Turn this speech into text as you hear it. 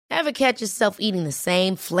Ever catch yourself eating the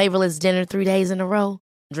same flavorless dinner 3 days in a row?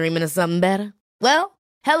 Dreaming of something better? Well,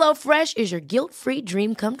 HelloFresh is your guilt-free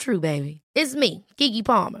dream come true, baby. It's me, Keke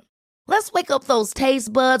Palmer. Let's wake up those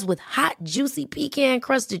taste buds with hot, juicy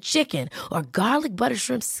pecan-crusted chicken or garlic butter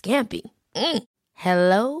shrimp scampi.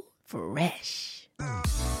 Hello Fresh.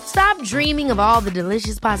 Stop dreaming of all the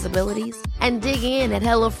delicious possibilities and dig in at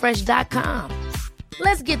HelloFresh.com.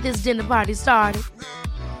 Let's get this dinner party started.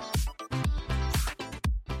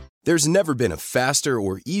 There's never been a faster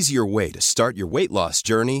or easier way to start your weight loss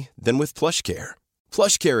journey than with PlushCare.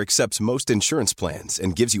 PlushCare accepts most insurance plans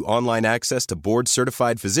and gives you online access to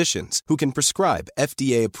board-certified physicians who can prescribe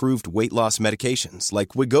FDA-approved weight loss medications like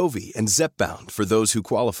Wegovy and Zepbound for those who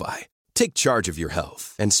qualify. Take charge of your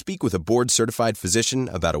health and speak with a board-certified physician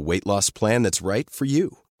about a weight loss plan that's right for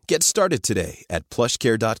you. Get started today at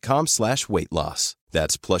plushcare.com/weight loss.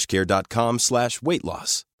 That's plushcare.com/weight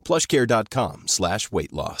loss.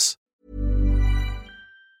 plushcare.com/weight loss.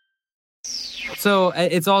 So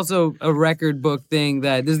it's also a record book thing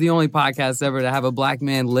that this is the only podcast ever to have a black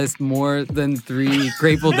man list more than 3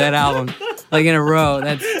 Grateful Dead albums like in a row.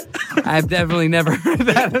 I've definitely never heard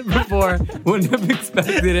that before. Wouldn't have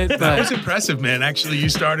expected it. But that was impressive, man. Actually, you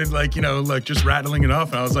started just rattling it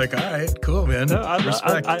off, and I was like, all right, cool, man. No,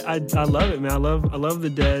 Respect. I love it, man. I love the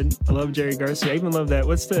Dead. I love Jerry Garcia. I even love that.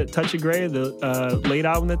 What's the Touch of Grey? The late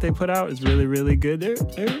album that they put out is really, really good. They're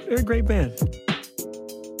a great band.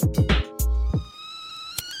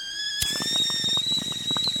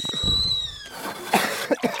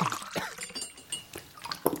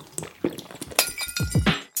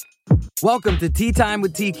 welcome to Tea Time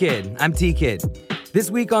with T-Kid. I'm T-Kid. This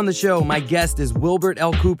week on the show, my guest is Wilbert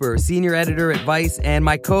L. Cooper, senior editor at Vice, and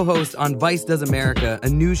my co-host on Vice Does America, a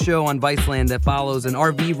new show on Viceland that follows an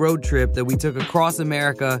RV road trip that we took across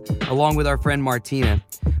America along with our friend Martina.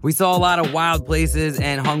 We saw a lot of wild places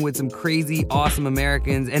and hung with some crazy, awesome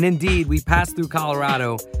Americans, and indeed, we passed through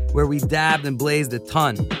Colorado, where we dabbed and blazed a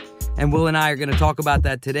ton. And Will and I are going to talk about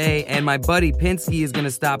that today, and my buddy Pinsky is going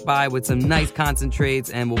to stop by with some nice concentrates,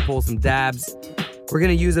 and we'll pull some dabs. We're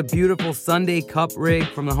going to use a beautiful Sunday cup rig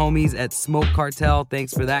from the homies at Smoke Cartel.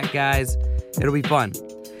 Thanks for that, guys. It'll be fun.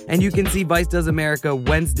 And you can see Vice Does America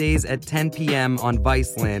Wednesdays at 10 p.m. on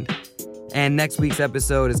Viceland. And next week's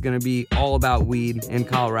episode is going to be all about weed in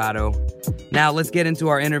Colorado. Now let's get into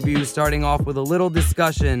our interview, starting off with a little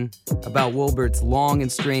discussion about Wilbert's long and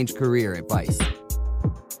strange career at Vice.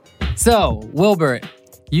 So, Wilbert,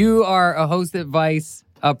 you are a host at Vice,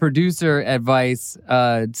 a producer at Vice,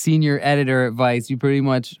 a senior editor at Vice. You pretty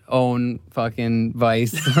much own fucking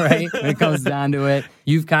Vice, right? When it comes down to it.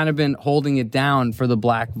 You've kind of been holding it down for the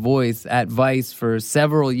black voice at Vice for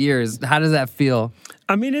several years. How does that feel?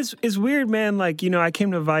 I mean, it's weird, man. Like, I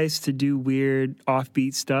came to Vice to do weird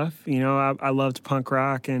offbeat stuff. I loved punk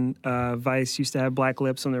rock, and Vice used to have Black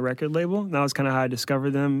Lips on their record label. And that was kind of how I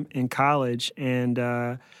discovered them in college. And,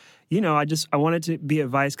 I wanted to be at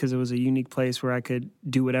Vice because it was a unique place where I could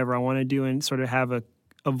do whatever I want to do and sort of have a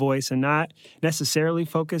voice and not necessarily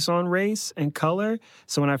focus on race and color.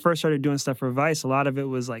 So when I first started doing stuff for Vice, a lot of it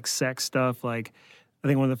was like sex stuff. Like, I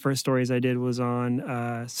think one of the first stories I did was on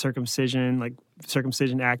circumcision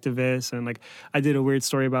activists. And I did a weird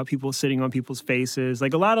story about people sitting on people's faces,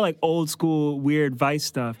 like a lot of old school weird Vice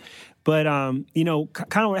stuff. But, kind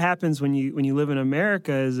of what happens when you live in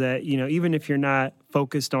America is that, even if you're not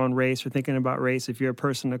focused on race or thinking about race, if you're a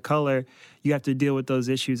person of color, you have to deal with those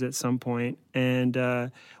issues at some point. And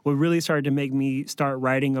what really started to make me start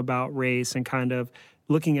writing about race and kind of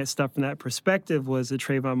looking at stuff from that perspective was the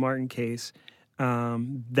Trayvon Martin case.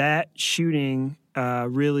 That shooting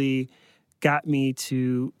really got me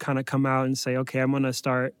to kind of come out and say, okay, I'm going to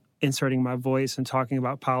start inserting my voice and talking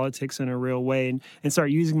about politics in a real way and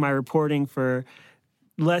start using my reporting for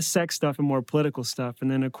less sex stuff and more political stuff.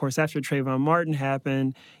 And then, of course, after Trayvon Martin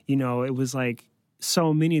happened, it was like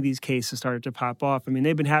so many of these cases started to pop off. I mean,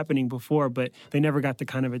 they've been happening before, but they never got the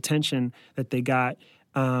kind of attention that they got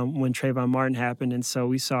when Trayvon Martin happened. And so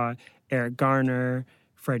we saw Eric Garner,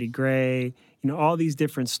 Freddie Gray, all these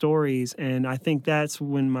different stories. And I think that's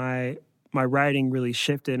when my writing really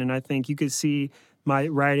shifted. And I think you could see my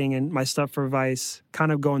writing and my stuff for Vice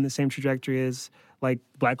kind of go in the same trajectory as like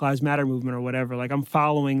Black Lives Matter movement or whatever. Like I'm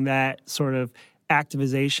following that sort of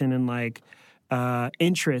activization and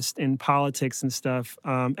interest in politics and stuff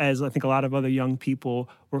as I think a lot of other young people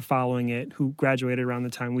were following it who graduated around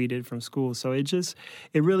the time we did from school. So it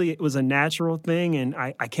was a natural thing. And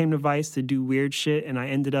I came to Vice to do weird shit and I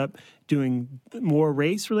ended up doing more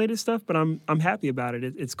race related stuff, but I'm happy about it.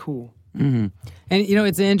 It's cool. Mm-hmm. And,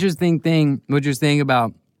 it's an interesting thing, what you're saying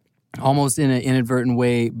about almost in an inadvertent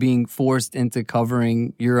way, being forced into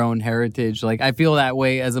covering your own heritage. Like, I feel that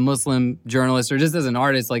way as a Muslim journalist or just as an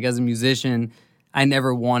artist, like as a musician. I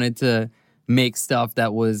never wanted to make stuff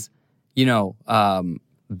that was,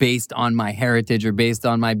 based on my heritage or based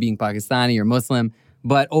on my being Pakistani or Muslim.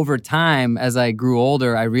 But over time, as I grew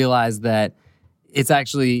older, I realized that it's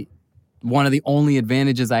actually one of the only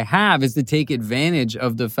advantages I have is to take advantage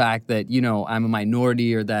of the fact that, I'm a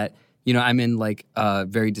minority or that, I'm in like a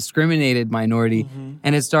very discriminated minority. Mm-hmm.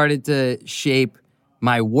 And it started to shape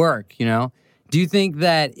my work, Do you think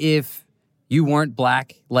that if you weren't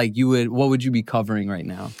black, like what would you be covering right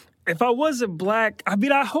now? If I wasn't black, I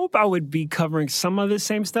hope I would be covering some of the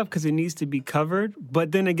same stuff because it needs to be covered.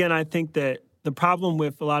 But then again, I think that the problem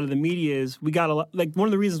with a lot of the media is we got a lot, like one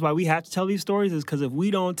of the reasons why we have to tell these stories is because if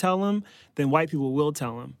we don't tell them, then white people will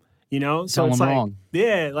tell them. So it's like, wrong.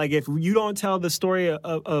 Yeah, like if you don't tell the story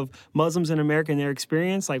of Muslims in America and their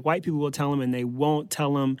experience, like white people will tell them and they won't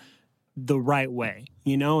tell them the right way,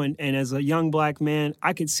 And as a young black man,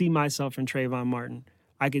 I could see myself in Trayvon Martin.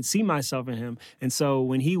 I could see myself in him. And so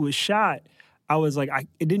when he was shot, I was like,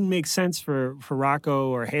 it didn't make sense for Rocco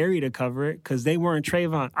or Harry to cover it because they weren't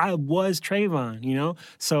Trayvon. I was Trayvon,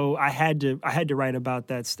 So I had to write about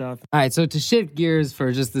that stuff. All right, so to shift gears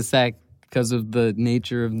for just a sec, because of the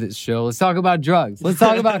nature of this show, let's talk about drugs. Let's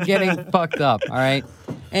talk about getting fucked up, all right?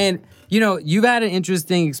 And, you've had an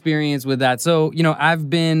interesting experience with that. So, I've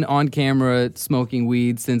been on camera smoking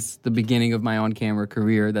weed since the beginning of my on-camera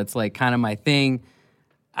career. That's like kind of my thing.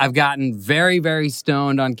 I've gotten very, very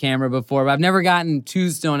stoned on camera before, but I've never gotten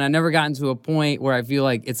too stoned. I've never gotten to a point where I feel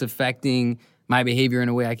like it's affecting my behavior in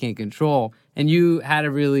a way I can't control. And you had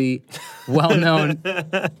a really well-known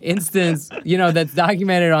instance, that's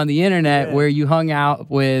documented on the internet where you hung out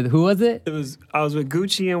with, who was it? I was with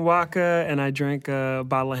Gucci and Waka, and I drank a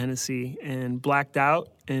bottle of Hennessy and blacked out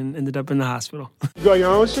and ended up in the hospital. You got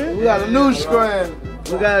your own shit? We got a new strain.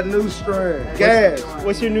 Gas.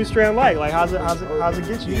 What's your new strain like? Like, how's it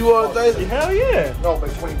get you? You want to take it? Hell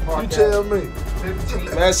yeah. You tell me. Man,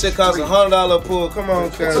 that shit costs $100 pull. Come on,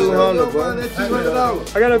 Karen. $200, bro.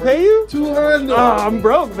 $200. I gotta pay you? $200. Oh, I'm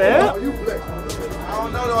broke, man. I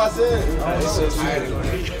don't know what I said.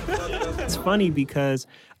 It's funny because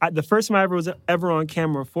the first time I was ever on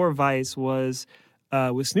camera for Vice was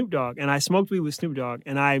with Snoop Dogg, and I smoked weed with Snoop Dogg,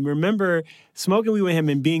 and I remember smoking weed with him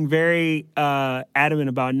and being very adamant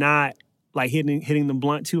about not like hitting the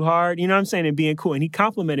blunt too hard, you know what I'm saying, and being cool. And he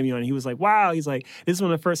complimented me on it. He was like, wow, he's like, this is one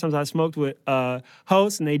of the first times I smoked with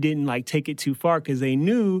hosts and they didn't like take it too far because they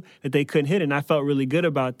knew that they couldn't hit it. And I felt really good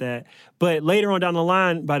about that. But later on down the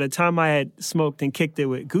line, by the time I had smoked and kicked it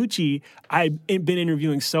with Gucci, I'd been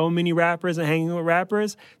interviewing so many rappers and hanging with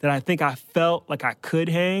rappers that I think I felt like I could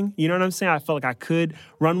hang. You know what I'm saying? I felt like I could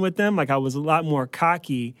run with them. Like I was a lot more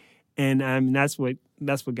cocky. And that's what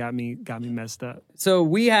got me messed up. So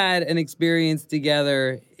we had an experience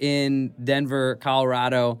together in Denver,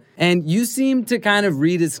 Colorado, and you seemed to kind of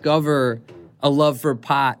rediscover a love for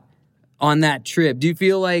pot on that trip. Do you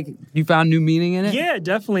feel like you found new meaning in it? Yeah,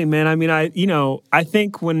 definitely, man. I mean, I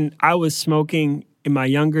think when I was smoking in my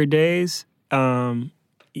younger days, I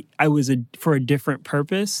was for a different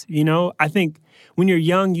purpose. I think when you're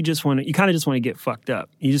young, you kind of just want to get fucked up.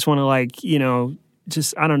 You just want to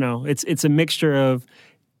I don't know. It's a mixture of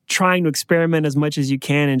trying to experiment as much as you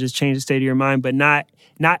can and just change the state of your mind, but not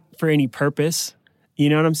for any purpose. You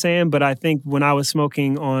know what I'm saying? But I think when I was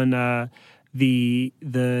smoking on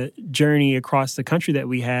the journey across the country that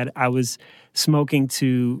we had, I was smoking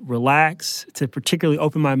to relax, to particularly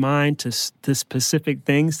open my mind to specific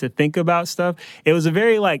things, to think about stuff. It was a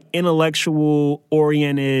very intellectual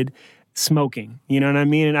oriented smoking. You know what I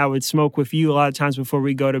mean? And I would smoke with you a lot of times before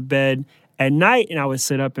we go to bed at night, and I would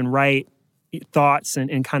sit up and write thoughts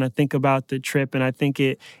and kind of think about the trip. And I think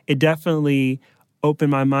it definitely opened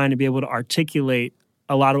my mind to be able to articulate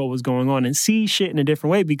a lot of what was going on and see shit in a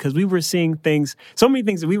different way, because we were seeing things, so many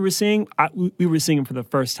things that we were seeing, we were seeing them for the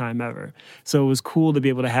first time ever. So it was cool to be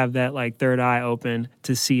able to have that third eye open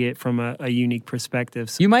to see it from a unique perspective.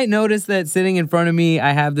 So, you might notice that sitting in front of me,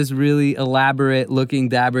 I have this really elaborate looking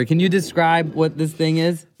dabber. Can you describe what this thing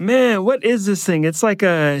is? Man, what is this thing? It's like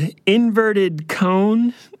a inverted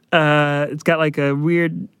cone. It's got a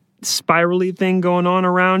weird spirally thing going on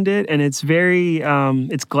around it, and it's very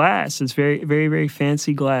it's glass. It's very, very, very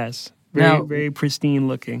fancy glass. Very, very pristine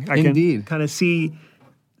looking. I Indeed. can kind of see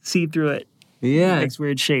through it. Yeah. Makes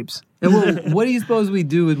weird shapes. And what do you suppose we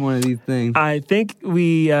do with one of these things? I think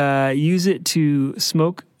we use it to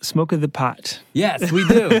smoke of the pot. Yes, we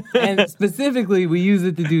do. And specifically, we use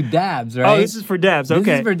it to do dabs, right? Oh, this is for dabs. Okay.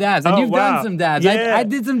 This is for dabs. And you've done some dabs. Yeah. I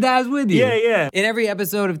did some dabs with you. Yeah. In every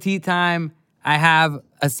episode of Tea Time, I have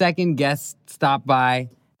a second guest stop by.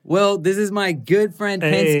 Will, this is my good friend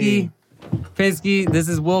Pinsky. Pinsky, this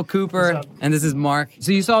is Will Cooper, and this is Mark.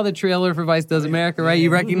 So you saw the trailer for Vice Does America, right?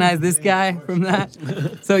 You recognize this guy from that?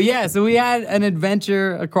 So we had an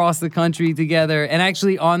adventure across the country together, and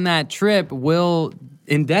actually on that trip,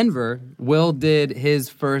 in Denver, Will did his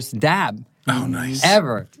first dab. Oh, nice.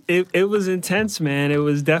 Ever. It was intense, man. It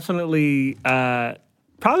was definitely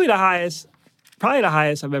probably the highest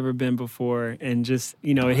I've ever been before, and just,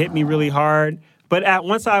 it hit me really hard. But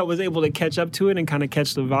once I was able to catch up to it and kind of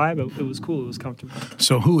catch the vibe, it was cool. It was comfortable.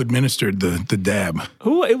 So who administered the dab?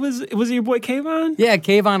 Who? Was it your boy Kayvon? Yeah,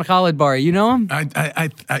 Kayvon Khalidbari. You know him? I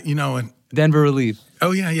Denver Relief.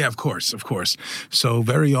 Oh, yeah, of course. So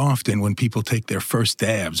very often when people take their first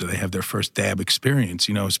dabs or they have their first dab experience,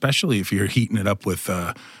 especially if you're heating it up with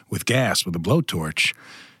gas, with a blowtorch,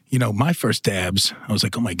 my first dabs, I was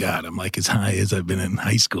like, oh, my God, I'm like as high as I've been in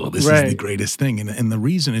high school. This is the greatest thing. And the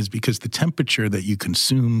reason is because the temperature that you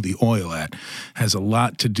consume the oil at has a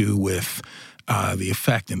lot to do with the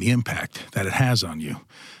effect and the impact that it has on you.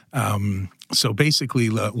 So basically,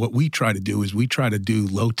 what we try to do is we try to do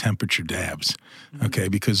low temperature dabs, okay?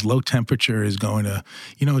 Because low temperature is going to,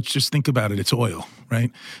 it's just think about it, it's oil,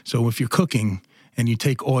 right? So if you're cooking and you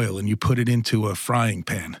take oil and you put it into a frying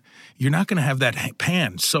pan, you're not going to have that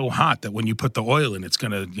pan so hot that when you put the oil in, it's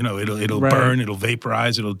going to, it'll burn, it'll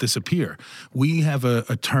vaporize, it'll disappear. We have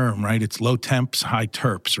a term, right? It's low temps, high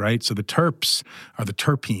terps, right? So the terps are the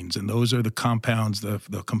terpenes, and those are the compounds,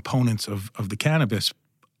 the components of the cannabis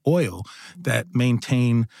oil that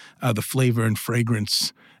maintain the flavor and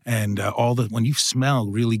fragrance and when you smell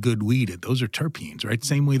really good weed, those are terpenes, right?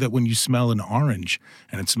 Same way that when you smell an orange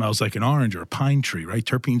and it smells like an orange or a pine tree, right?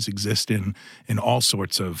 Terpenes exist in all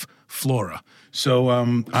sorts of flora.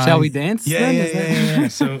 So, shall we dance? Yeah.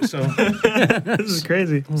 So this is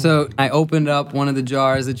crazy. So I opened up one of the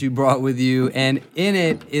jars that you brought with you, and in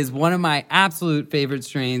it is one of my absolute favorite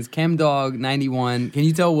strains, ChemDog 91. Can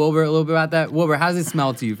you tell Wilbur a little bit about that? Wilbur, how does it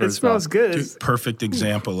smell to you first? It smells good. Dude, perfect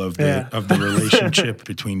example of the relationship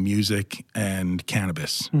between music and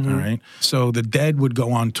cannabis. All right. So the Dead would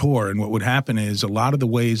go on tour, and what would happen is a lot of the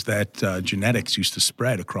ways that genetics used to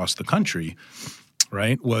spread across the country,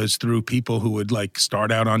 right, was through people who would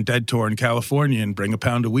start out on Dead tour in California and bring a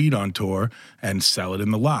pound of weed on tour and sell it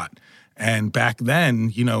in the lot. And back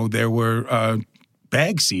then, there were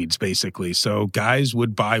bag seeds, basically. So guys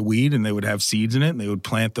would buy weed and they would have seeds in it, and they would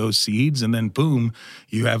plant those seeds, and then boom,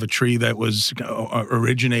 you have a tree that was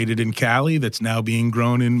originated in Cali that's now being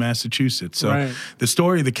grown in Massachusetts. So the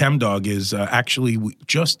story of the ChemDog is actually we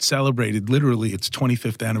just celebrated literally its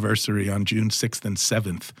 25th anniversary on June 6th and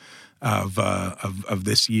 7th. Of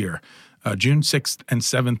this year. June 6th and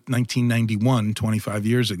 7th, 1991, 25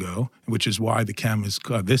 years ago, which is why the Chem is,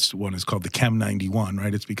 this one is called the Chem 91,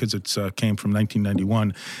 right? It's because it came from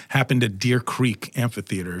 1991, happened at Deer Creek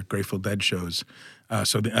Amphitheater, Grateful Dead shows.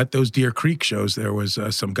 At those Deer Creek shows, there was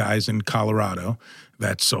some guys in Colorado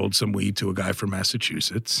that sold some weed to a guy from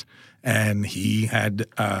Massachusetts. And he had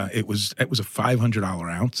it was a $500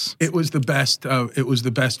 ounce. It was the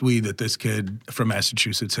best weed that this kid from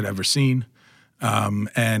Massachusetts had ever seen.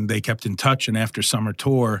 And they kept in touch. And after summer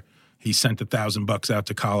tour, he sent $1,000 out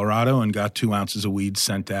to Colorado and got 2 ounces of weed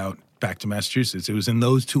sent out back to Massachusetts. It was in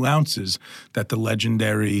those 2 ounces that the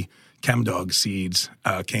legendary ChemDog seeds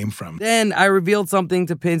came from. Then I revealed something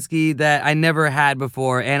to Pinsky that I never had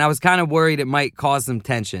before, and I was kind of worried it might cause some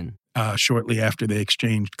tension. Shortly after they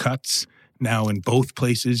exchanged cuts, now in both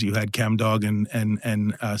places you had ChemDog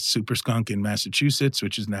and Super Skunk in Massachusetts,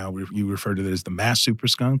 which is now you refer to it as the Mass Super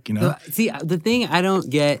Skunk. See, the thing I don't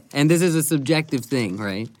get, and this is a subjective thing,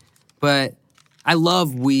 right? But I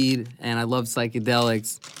love weed and I love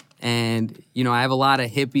psychedelics, and I have a lot of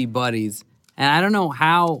hippie buddies, and I don't know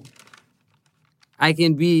how I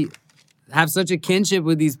can have such a kinship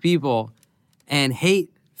with these people and hate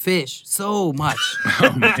fish so much.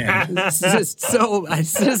 Oh man, it's just so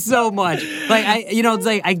much. It's like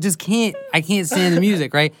I can't stand the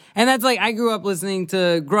music, right? And that's I grew up listening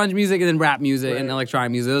to grunge music and then rap music and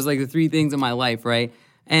electronic music. Those the three things in my life, right?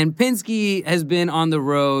 And Pinsky has been on the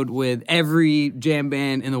road with every jam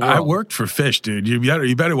band in the world. I worked for Fish, dude.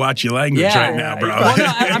 You better watch your language right now, bro. Well, no,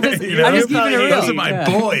 I'm just keeping it real. Those are my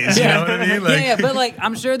boys, you know what I mean? But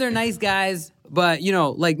I'm sure they're nice guys. But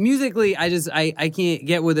musically, I can't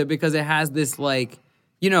get with it because it has this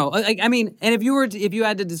You know, like, I mean, and if you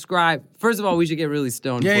had to describe, first of all, we should get really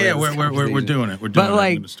stoned. Yeah, we're doing it. We're doing it. I'm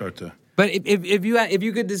going to start to. But if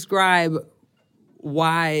you could describe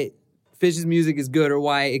why Fish's music is good or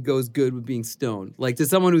why it goes good with being stoned, like to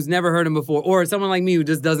someone who's never heard him before, or someone like me who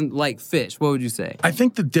just doesn't like Fish, what would you say? I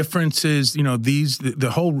think the difference is, you know,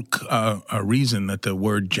 the whole reason that the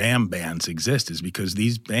word jam bands exist is because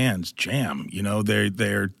these bands jam. You know,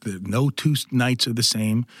 they're no two nights are the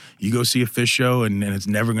same. You go see a Fish show and it's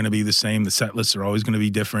never going to be the same. The set lists are always going to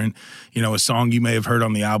be different. You know, a song you may have heard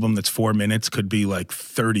on the album that's 4 minutes could be like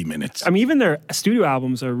 30 minutes. I mean, even their studio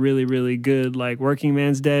albums are really, really good. Like Working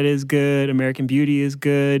Man's Dead is good. American Beauty is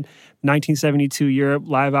good. 1972 Europe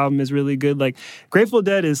live album is really good. Like Grateful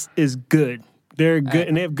Dead is good. They're good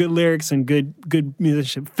and they have good lyrics and good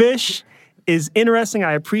musicianship. Fish is interesting.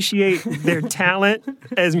 I appreciate their talent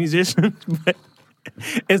as musicians, but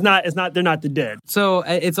they're not the Dead. So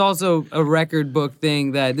it's also a record book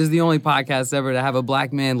thing that this is the only podcast ever to have a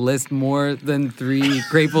black man list more than 3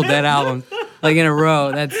 Grateful Dead albums. Like in a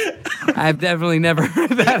row. I've definitely never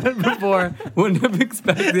heard that before. Wouldn't have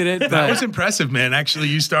expected it. But. That was impressive, man. Actually,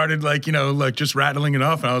 you started just rattling it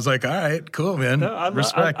off, and I was like, all right, cool, man. No,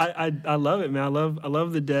 respect. I love it, man. I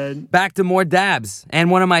love the Dead. Back to more dabs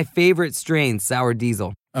and one of my favorite strains, Sour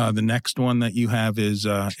Diesel. The next one that you have is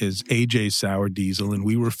AJ's Sour Diesel, and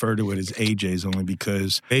we refer to it as AJ's only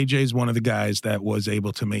because AJ's one of the guys that was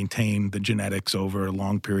able to maintain the genetics over a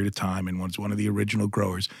long period of time and was one of the original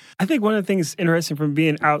growers. I think one of the things interesting from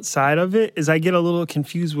being outside of it is I get a little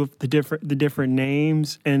confused with the different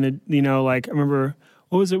names and I remember.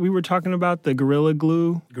 What was it we were talking about? The Gorilla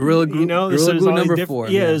Glue? Gorilla Glue, Gorilla Glue number 4.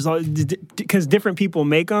 Yeah, because different people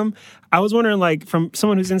make them. I was wondering, like, from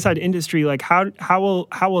someone who's inside the industry, like, how do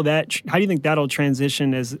you think that'll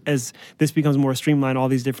transition as this becomes more streamlined, all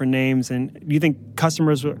these different names? And do you think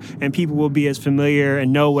customers and people will be as familiar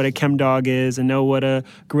and know what a ChemDog is and know what a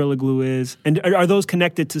Gorilla Glue is? And are those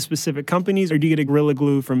connected to specific companies, or do you get a Gorilla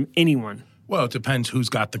Glue from anyone? Well, it depends who's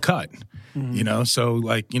got the cut, you know? So,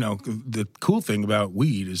 the cool thing about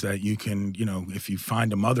weed is that you can, if you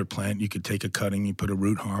find a mother plant, you could take a cutting, you put a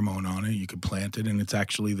root hormone on it, you could plant it, and it's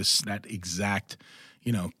actually that exact,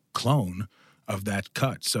 clone of that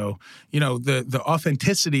cut. So, the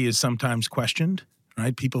authenticity is sometimes questioned,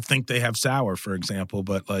 right? People think they have sour, for example,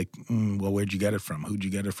 but well, where'd you get it from? Who'd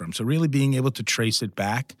you get it from? So really being able to trace it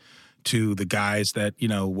back to the guys that,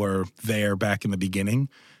 were there back in the beginning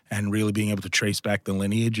and really being able to trace back the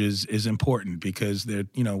lineage is important because they're,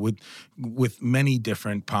 with many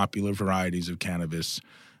different popular varieties of cannabis,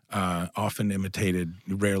 often imitated,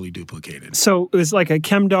 rarely duplicated. So it's like a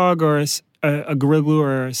ChemDog or a Gorilla Glue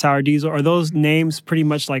or a Sour Diesel. Are those names pretty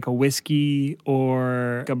much like a whiskey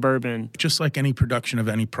or a bourbon? Just like any production of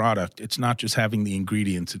any product, it's not just having the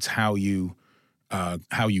ingredients, it's how you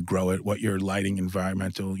grow it, what your lighting,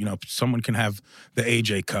 environmental, someone can have the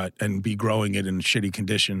AJ cut and be growing it in shitty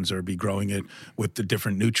conditions or be growing it with the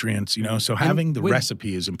different nutrients, so having the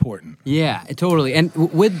recipe is important. Yeah, totally. And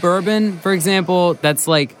with bourbon, for example, that's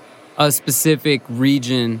like a specific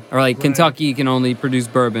region or like Kentucky can only produce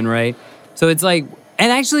bourbon, right? So it's like,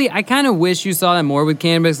 and actually I kind of wish you saw that more with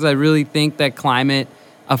cannabis because I really think that climate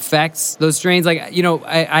affects those strains. Like,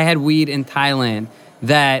 I had weed in Thailand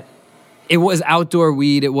that it was outdoor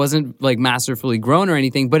weed. It wasn't like masterfully grown or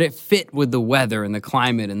anything, but it fit with the weather and the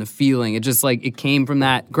climate and the feeling. It just it came from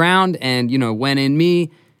that ground and, went in me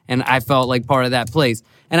and I felt like part of that place.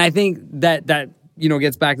 And I think that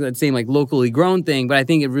gets back to that same locally grown thing, but I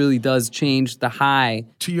think it really does change the high.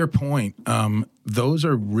 To your point, those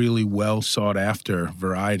are really well sought after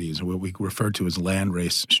varieties, what we refer to as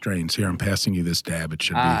landrace strains. Here, I'm passing you this dab. It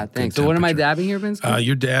should be thanks. So what am I dabbing here, Vince?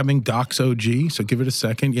 You're dabbing Docs OG, so give it a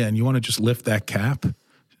second. Yeah, and you want to just lift that cap.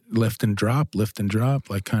 Lift and drop,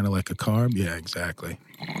 kind of like a carb. Yeah, exactly.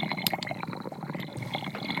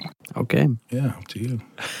 Okay. Yeah, up to you.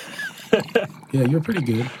 Yeah, you're pretty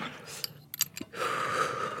good.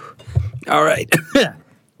 All right.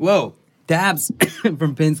 Whoa. Dabs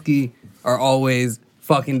from Pinsky are always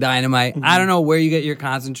fucking dynamite. I don't know where you get your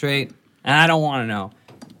concentrate, and I don't want to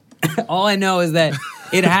know. All I know is that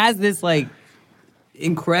it has this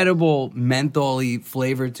incredible menthol-y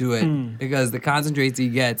flavor to it because the concentrates he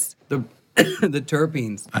gets, the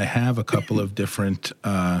terpenes. I have a couple of different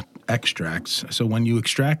extracts. So when you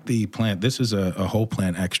extract the plant, this is a whole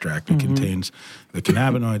plant extract. It contains the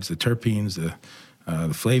cannabinoids, the terpenes, the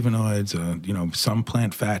the flavonoids, some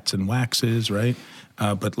plant fats and waxes, right?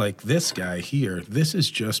 But like this guy here, this is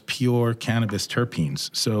just pure cannabis terpenes.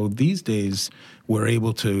 So these days, we're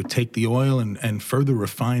able to take the oil and further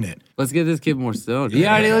refine it. Let's get this kid more stoned. He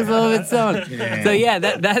already looks a little bit stoned. Yeah. So yeah,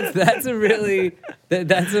 that's a really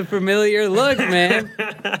that's a familiar look, man.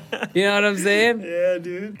 You know what I'm saying? Yeah,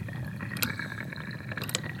 dude.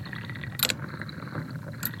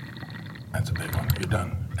 That's a big one. You're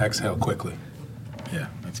done. Exhale quickly. Yeah,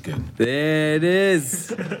 that's good. There it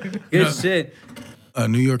is. Good shit.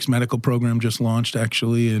 New York's medical program just launched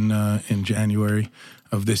actually in January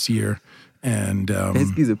of this year, and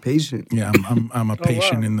Pinsky's a patient. Yeah, I'm a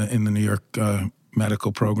patient in the New York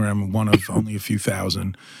medical program, one of only a few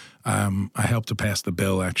thousand. I helped to pass the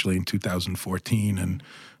bill actually in 2014, and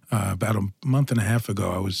about a month and a half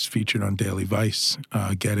ago, I was featured on Daily Vice,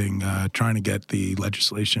 trying to get the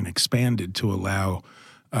legislation expanded to allow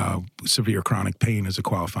severe chronic pain as a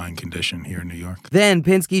qualifying condition here in New York. Then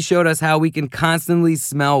Pinsky showed us how we can constantly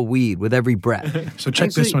smell weed with every breath. So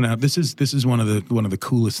check this one out. This is one of the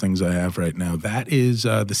coolest things I have right now. That is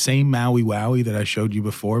the same Maui Wowie that I showed you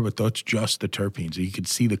before, but that's just the terpenes. You can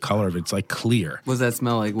see the color of it. It's like clear. What does that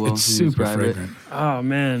smell like, Will? It's super fragrant. Oh,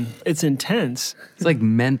 man. It's intense. It's like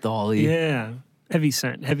menthol-y. Yeah. Heavy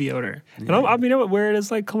scent, heavy odor. And I mean, I would wear it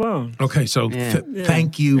as like cologne. Okay, so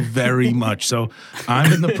thank you very much. So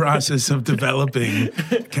I'm in the process of developing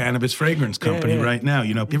cannabis fragrance company right now.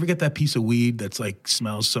 You ever get that piece of weed that's like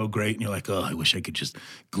smells so great and you're like, oh, I wish I could just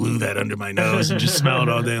glue that under my nose and just smell it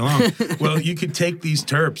all day long. Well, you could take these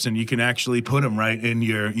terps and you can actually put them right in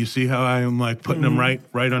you see how I am like putting them right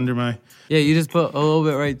under my... Yeah, you just put a little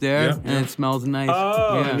bit right there, and it smells nice.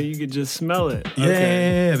 Oh, and you could just smell it.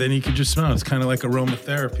 Yeah, then you could just smell it. It's kind of like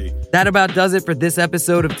aromatherapy. That about does it for this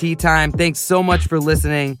episode of Tea Time. Thanks so much for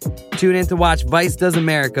listening. Tune in to watch Vice Does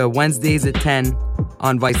America Wednesdays at 10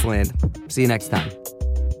 on Viceland. See you next time.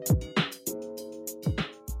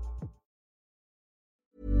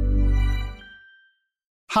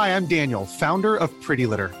 Hi, I'm Daniel, founder of Pretty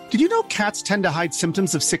Litter. Did you know cats tend to hide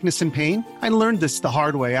symptoms of sickness and pain? I learned this the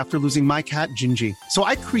hard way after losing my cat, Gingy. So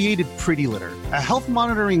I created Pretty Litter, a health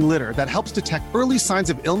monitoring litter that helps detect early signs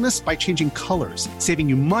of illness by changing colors, saving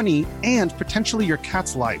you money and potentially your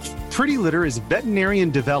cat's life. Pretty Litter is veterinarian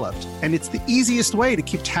developed, and it's the easiest way to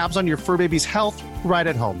keep tabs on your fur baby's health right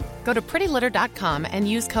at home. Go to prettylitter.com and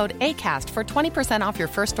use code ACAST for 20% off your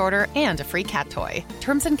first order and a free cat toy.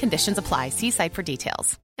 Terms and conditions apply. See site for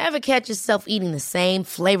details. Ever catch yourself eating the same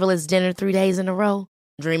flavorless dinner 3 days in a row?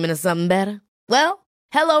 Dreaming of something better? Well,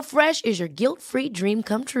 HelloFresh is your guilt-free dream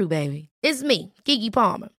come true, baby. It's me, Keke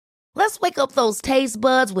Palmer. Let's wake up those taste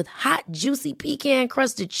buds with hot, juicy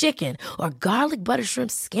pecan-crusted chicken or garlic butter shrimp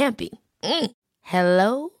scampi.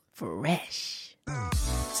 Hello Fresh.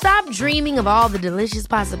 Stop dreaming of all the delicious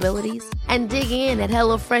possibilities and dig in at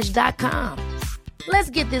HelloFresh.com. Let's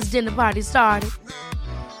get this dinner party started.